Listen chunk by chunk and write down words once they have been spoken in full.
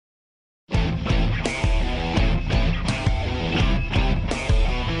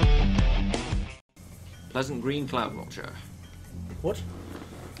Pleasant Green Cloud Watcher. What?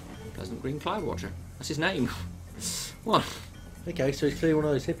 Pleasant Green Cloud Watcher. That's his name. What? Okay, so he's clearly one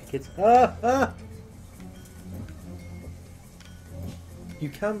of those hippie kids. Ah! Ah! You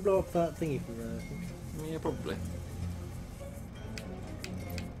can blow up that thingy from there, I think. Yeah, probably.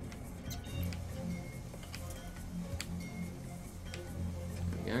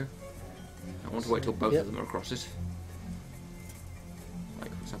 There we go. I want to wait till both of them are across it. Like,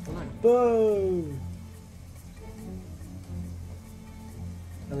 for example, now. Boom!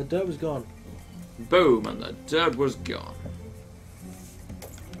 And the dirt was gone. Boom, and the dirt was gone.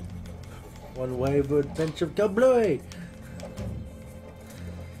 One wayward bench of Gabloy!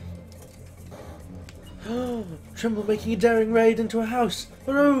 Trimble making a daring raid into a house!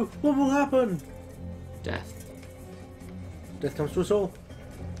 Oh no! What will happen? Death. Death comes to us all.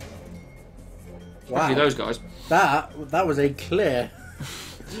 Especially those guys. That was a clear.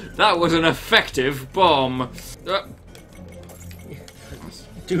 That was an effective bomb.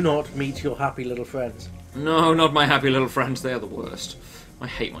 Do not meet your happy little friends. No, not my happy little friends. They are the worst. I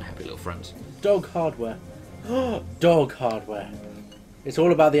hate my happy little friends. Dog hardware. Dog hardware. It's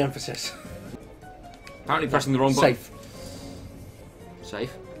all about the emphasis. Apparently pressing the wrong button. Safe.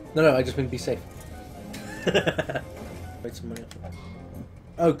 Safe? No, I just mean be safe. Wait some money.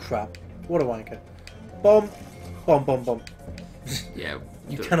 Oh crap. What a wanker. Bomb. Bomb, bomb, bomb. Yeah.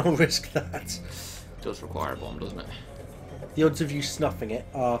 You cannot risk that. Does require a bomb, doesn't it? The odds of you snuffing it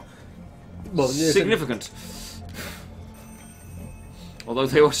are... well, significant. Although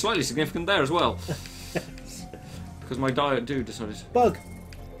they were slightly significant there as well. Yes. Because my dude decided... Bug.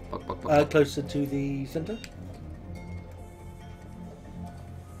 Bug. Closer to the centre.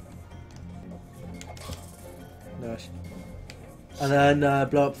 Nice. And then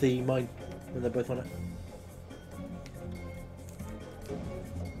blow up the mine when they're both on it.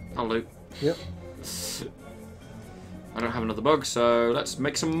 I'll loot. Yep. I don't have another bug, so let's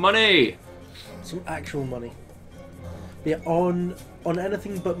make some money! Some actual money. Yeah, on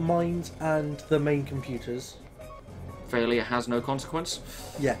anything but mines and the main computers. Failure has no consequence.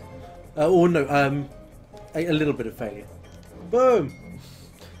 Yeah. Or no, a little bit of failure. Boom!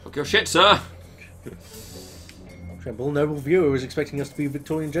 Fuck your shit, sir! Tremble, noble viewer was expecting us to be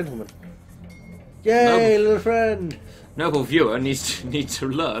Victorian gentlemen. Yay, little friend! Noble viewer needs to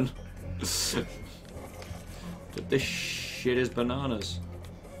learn that this shit is bananas.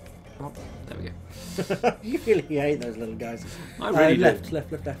 Oh, there we go. You really hate those little guys. I really do. Left.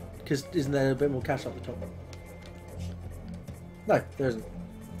 Because isn't there a bit more cash up the top? No, there isn't.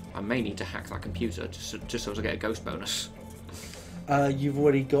 I may need to hack that computer just so to get a ghost bonus. You've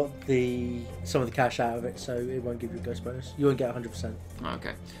already got some of the cash out of it, so it won't give you a ghost bonus. You won't get 100%.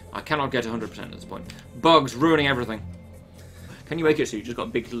 Okay. I cannot get 100% at this point. Bugs ruining everything. Can you make it so you just got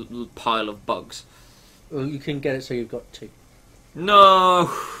a big little pile of bugs? Well, you can get it so you've got 2. No!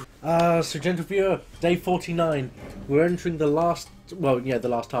 So gentle viewer, day 49. We're entering the last... well, yeah, the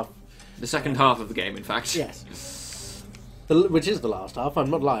last half. The second half of the game, in fact. Yes. Which is the last half, I'm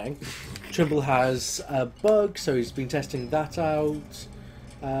not lying. Trimble has a bug, so he's been testing that out.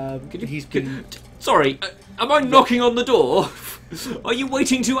 Sorry, am I knocking on the door? Are you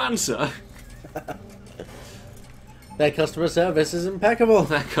waiting to answer? Their customer service is impeccable.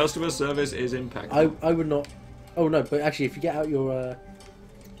 Their customer service is impeccable. I would not... oh no, but actually if you get out your...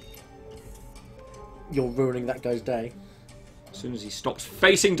 you're ruining that guy's day. As soon as he stops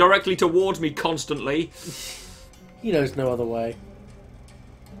facing directly towards me constantly. He knows no other way.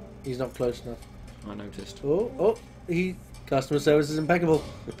 He's not close enough. I noticed. Customer service is impeccable.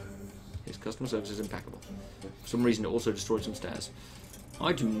 His customer service is impeccable. For some reason it also destroyed some stairs.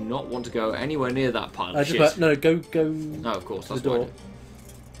 I do not want to go anywhere near that pile of shit. No, go... No, of course, that's the door.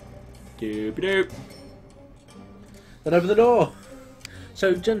 Doop-a-doop. Then open the door.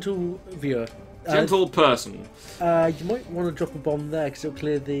 So, gentle viewer. Gentle person. You might want to drop a bomb there because it'll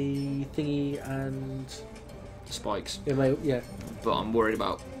clear the thingy and... the spikes. Yeah. But I'm worried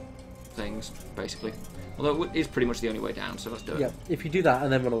about things, basically. Although it is pretty much the only way down, so let's do it. Yeah, if you do that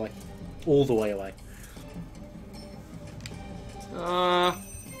and then run away. All the way away. On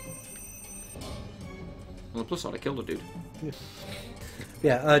the plus side, I killed a dude.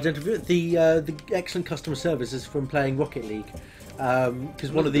 Yeah, gentle viewer, the excellent customer service is from playing Rocket League.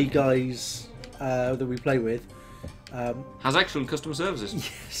 Because one of the guys that we play with... has excellent customer services.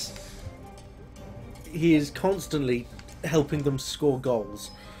 Yes. He is constantly helping them score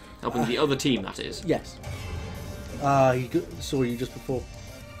goals. Helping the other team, that is. Yes. He saw you just before.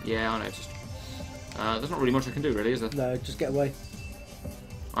 Yeah, I noticed. There's not really much I can do, really, is there? No, just get away.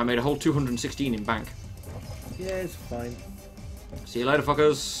 I made a whole 216 in bank. Yeah, it's fine. See you later,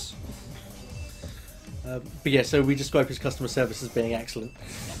 fuckers. But yeah, so we describe his customer service as being excellent.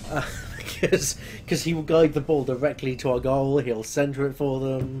 Because he will guide the ball directly to our goal, he'll centre it for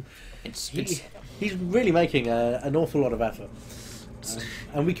them. He's really making an awful lot of effort.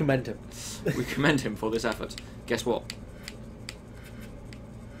 And we commend him. We commend him for this effort. Guess what?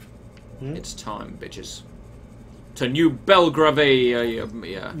 Hmm? It's time, bitches. To New Belgravia.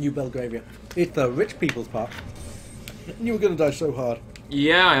 Yeah. New Belgravia. It's the rich people's part. And you were going to die so hard.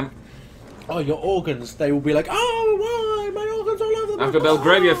 Yeah, I am. Oh, your organs, they will be like, oh, why? My organs all over the After place.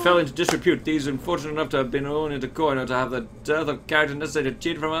 Belgravia Oh! fell into disrepute, these unfortunate enough to have been owned into coin or to have the dearth of character necessary to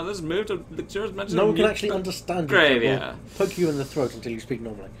cheat from others moved to luxurious mansion. No one can actually understand you. Belgravia. We'll poke you in the throat until you speak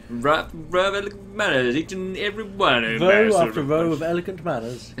normally. Manners, each and every one. Row after row of elegant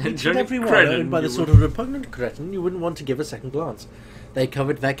manners, each and Johnny every one Cretin, owned by the you sort of repugnant cretin you wouldn't want to give a second glance. They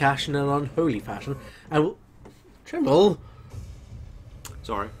covered their cash in an unholy fashion, and will... Trimble,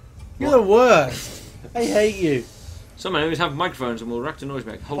 Sorry. you're the worst. I hate you. Some enemies have microphones and will react to noise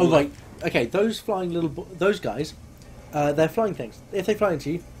make. Hold Oh on. right, okay. Those flying those guys, they're flying things. If they fly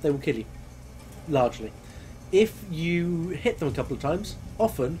into you, they will kill you. Largely, if you hit them a couple of times,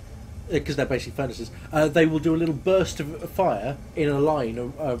 often, because they're basically furnaces, they will do a little burst of fire in a line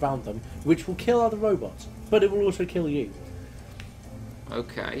around them, which will kill other robots, but it will also kill you.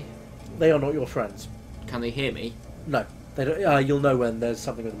 Okay. They are not your friends. Can they hear me? No, they don't. You'll know when there's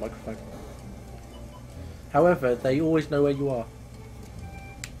something with a microphone. However, they always know where you are.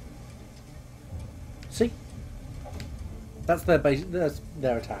 See? That's their base. That's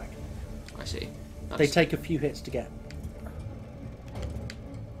their attack. I see. They take a few hits to get.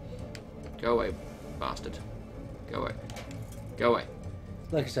 Go away, bastard. Go away. Go away.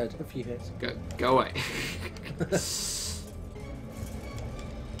 Like I said, a few hits. Go away. That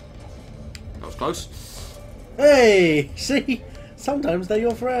was close. Hey! See? Sometimes they're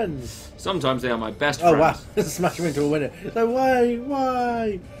your friends. Sometimes they are my best Oh friends. wow! Smash him into a window. So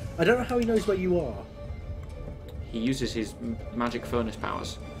why? I don't know how he knows where you are. He uses his magic furnace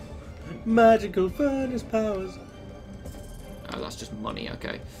powers. Magical furnace powers. Oh, that's just money,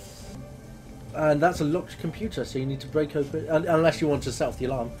 okay. And that's a locked computer, so you need to break open... Unless you want to set off the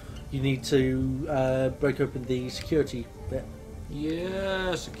alarm, you need to break open the security bit.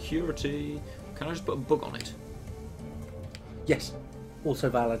 Yeah, security. Can I just put a bug on it? Yes. Also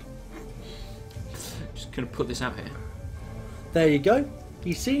valid. Just gonna put this out here. There you go.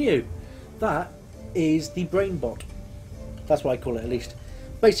 He's seen you. That is the brain bot. That's what I call it, at least.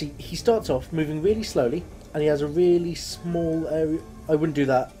 Basically, he starts off moving really slowly, and he has a really small area. I wouldn't do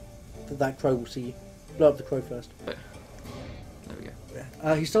that. That crow will see you. Blow up the crow first. There we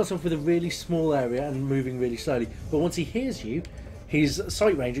go. He starts off with a really small area and moving really slowly. But once he hears you, his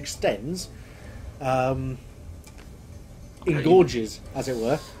sight range extends, engorges, as it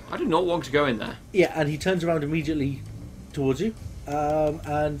were. I do not want to go in there. Yeah, and he turns around immediately towards you,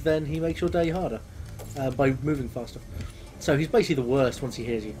 and then he makes your day harder by moving faster. So he's basically the worst once he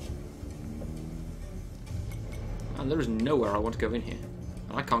hears you. And there is nowhere I want to go in here.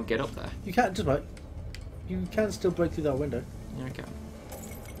 And I can't get up there. You can't, just right. You can still break through that window. Yeah, I can.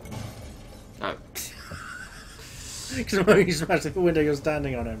 Oh. Because when you smash the window, you're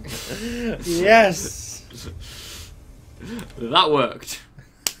standing on him. Yes! That worked.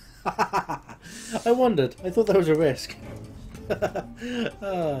 I wondered. I thought that was a risk.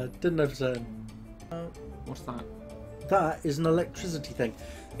 Didn't know for certain. What's that? That is an electricity thing.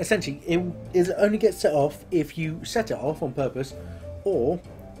 Essentially, it only gets set off if you set it off on purpose, or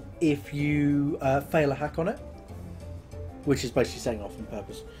if you fail a hack on it, which is basically setting off on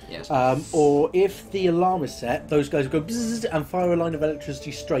purpose. Yes. Or if the alarm is set, those guys go bzzz and fire a line of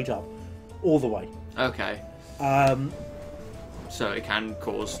electricity straight up, all the way. Okay. So it can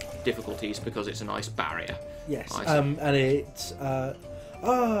cause difficulties because it's a nice barrier. Yes. I see. And it's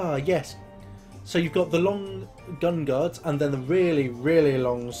yes. So you've got the long gun guards and then the really, really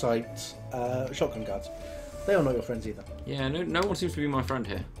long sight shotgun guards. They are not your friends either. Yeah, no one seems to be my friend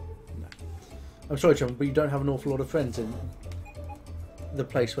here. No. I'm sorry, John, but you don't have an awful lot of friends in the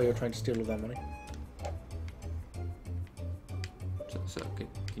place where you're trying to steal all their money. Sir, can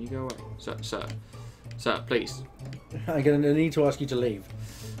you go away? Sir, please. I'm going to need to ask you to leave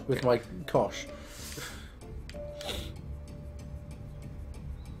with my kosh.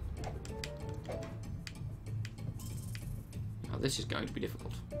 Now this is going to be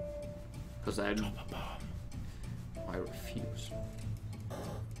difficult. Because then I refuse.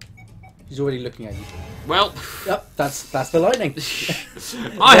 He's already looking at you. Well, Yep, that's the lightning.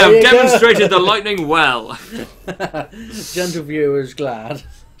 I There have you go. demonstrated the lightning well. Gentle viewers, glad.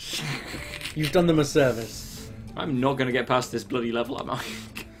 You've done them a service. I'm not going to get past this bloody level, am I?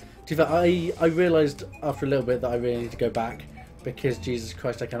 To be fair, I realised after a little bit that I really need to go back because Jesus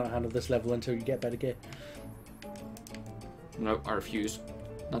Christ, I cannot handle this level until you get better gear. No, I refuse.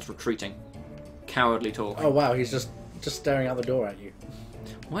 That's retreating. Cowardly talk. Oh wow, he's just staring out the door at you.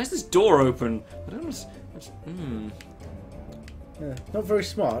 Why is this door open? I don't know. Yeah, not very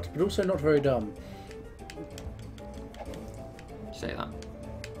smart, but also not very dumb. Say that.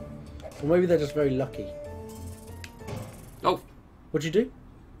 Or maybe they're just very lucky. Oh, What'd you do?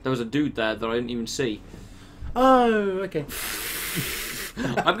 there was a dude there that I didn't even see. Oh, okay.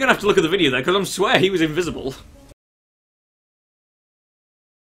 I'm gonna have to look at the video there because I swear he was invisible.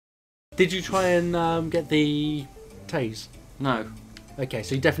 Did you try and get the tase? No. Okay,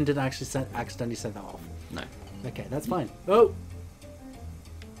 so you definitely didn't actually accidentally set that off. No. Okay, that's fine. Oh!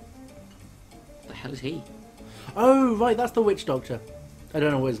 The hell is he? Oh, right, that's the witch doctor. I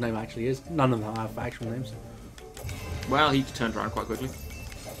don't know what his name actually is. None of them have actual names. Well, he turned around quite quickly.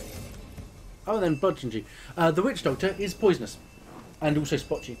 Oh, then bludgeoned you. The witch doctor is poisonous. And also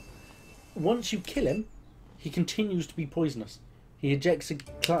spots you. Once you kill him, he continues to be poisonous. He ejects a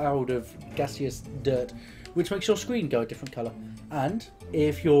cloud of gaseous dirt, which makes your screen go a different colour. And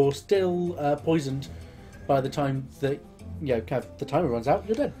if you're still poisoned by the time that the timer runs out,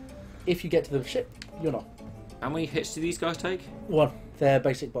 you're dead. If you get to the ship, you're not. How many hits do these guys take? One. They're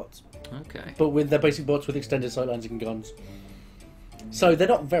basic bots. Okay. But they're basic bots with extended sightlines and guns. So they're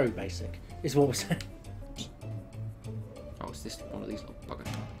not very basic, is what we're saying. Oh, is this one of these little buggers?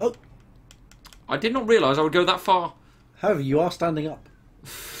 Oh! I did not realise I would go that far. However, you are standing up,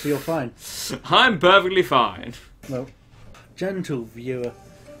 so you're fine. I'm perfectly fine. No. Gentle viewer.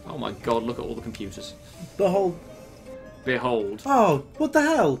 Oh my god, look at all the computers. Behold. Behold. Oh, what the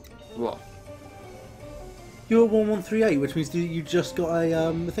hell? What? You're at 1138, which means you just got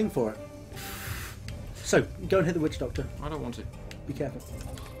a thing for it. So, go and hit the witch doctor. I don't want to. Be careful.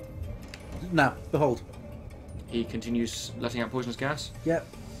 Now, behold. He continues letting out poisonous gas. Yep.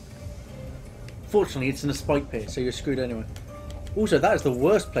 Fortunately, it's in a spike pit, so you're screwed anyway. Also, that is the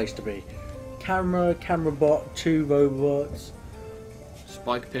worst place to be. Camera bot, 2 robots.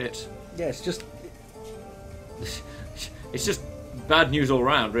 Spike pit. Yeah, it's just bad news all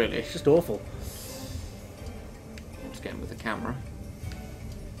round, really. it's just awful. Let's get him with the camera.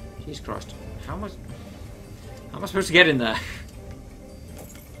 Jesus Christ. How am I supposed to get in there?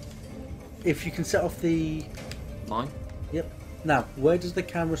 If you can set off the... Mine? Yep. Now, where does the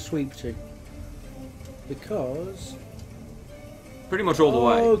camera sweep to? Because... Pretty much all the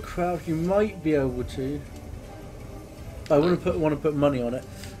way. Oh crap, you might be able to. I want to put money on it.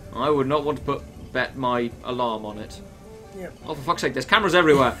 I would not want to bet my alarm on it. Yep. Oh, for fuck's sake, there's cameras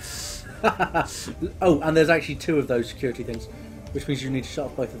everywhere. Oh, and there's actually 2 of those security things, which means you need to shut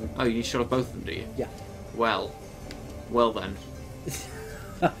off both of them. Oh, you need to shut off both of them, do you? Yeah. Well then.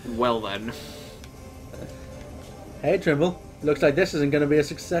 Well then. Hey Trimble, looks like this isn't going to be a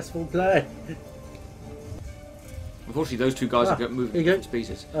successful play. Unfortunately, those 2 guys are moving at different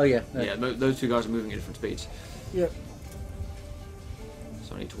speeds. Oh yeah. No. Yeah, those 2 guys are moving at different speeds. Yep.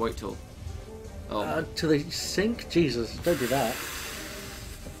 So I need to wait till... Oh, Till they sink? Jesus, don't do that.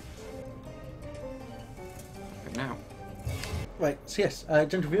 okay, now. Right, so yes,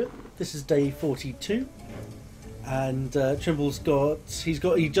 gentle viewer, this is day 42. And Trimble's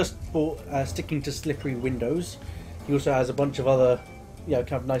he just bought sticking to slippery windows. He also has a bunch of other,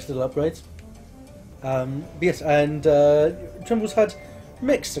 kind of nice little upgrades. But yes, and Trimble's had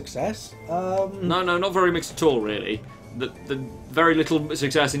mixed success. No, not very mixed at all, really. The very little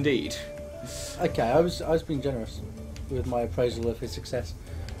success indeed. Okay, I was being generous with my appraisal of his success.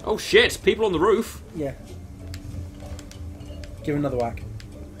 Oh shit! People on the roof. Yeah. Give him another whack.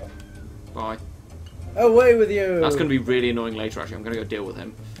 Bye. Away with you! That's going to be really annoying later. Actually, I'm going to go deal with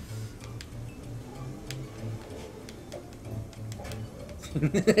him.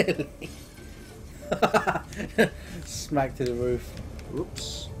 Smack to the roof.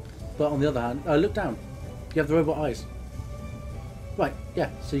 Oops. But on the other hand, look down. You have the robot eyes. Right, yeah,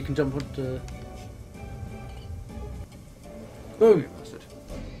 so you can jump onto... Boom! Bastard.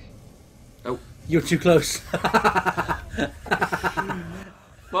 Oh. You're too close.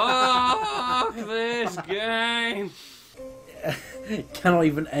 Fuck this game! Cannot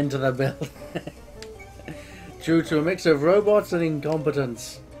even enter the building. Due to a mix of robots and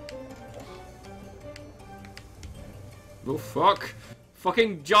incompetence. Oh fuck!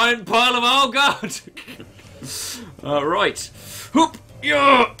 Fucking giant pile of oh god! Right. Hoop!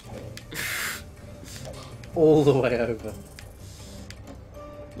 Yeah! All the way over.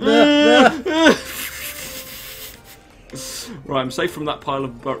 Right, I'm safe from that pile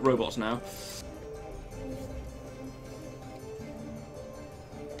of robots now.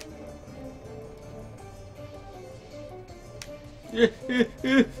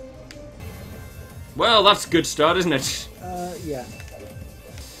 Well, that's a good start, isn't it? Yeah.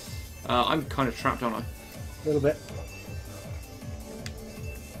 I'm kind of trapped, aren't I? A little bit.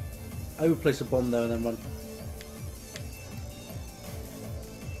 I would place a bomb there and then run.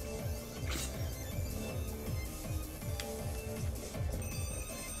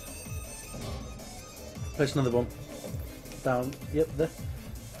 Place another bomb. Down. Yep, there.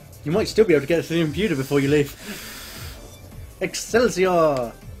 You might still be able to get to the computer before you leave.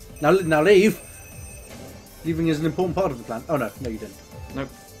 Excelsior! Now leave! Leaving is an important part of the plan. Oh no, you didn't. Nope.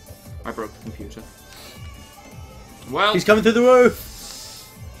 I broke the computer. Well... He's coming through the roof!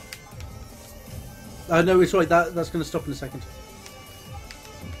 No, it's right, that's going to stop in a second.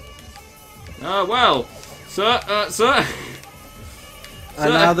 Well... Sir, sir!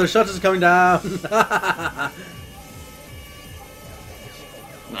 And now the shutters are coming down!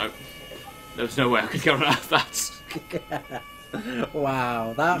 No. There's no way I could get out of that.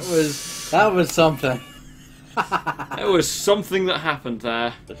 Wow, that was something. There was something that happened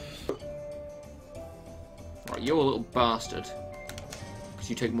there. Right, you're a little bastard. Because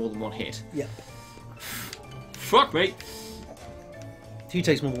you take more than one hit. Yeah. Fuck me! He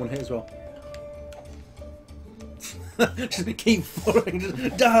takes more than one hit as well. Just keep following.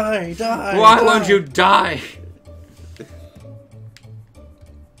 Just die! Why won't you die?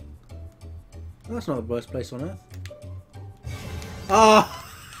 Well, that's not the worst place on earth. Ah!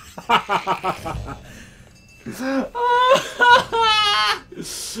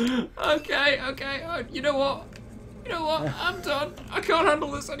 Okay. You know what? I'm done. I can't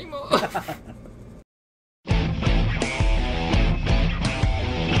handle this anymore.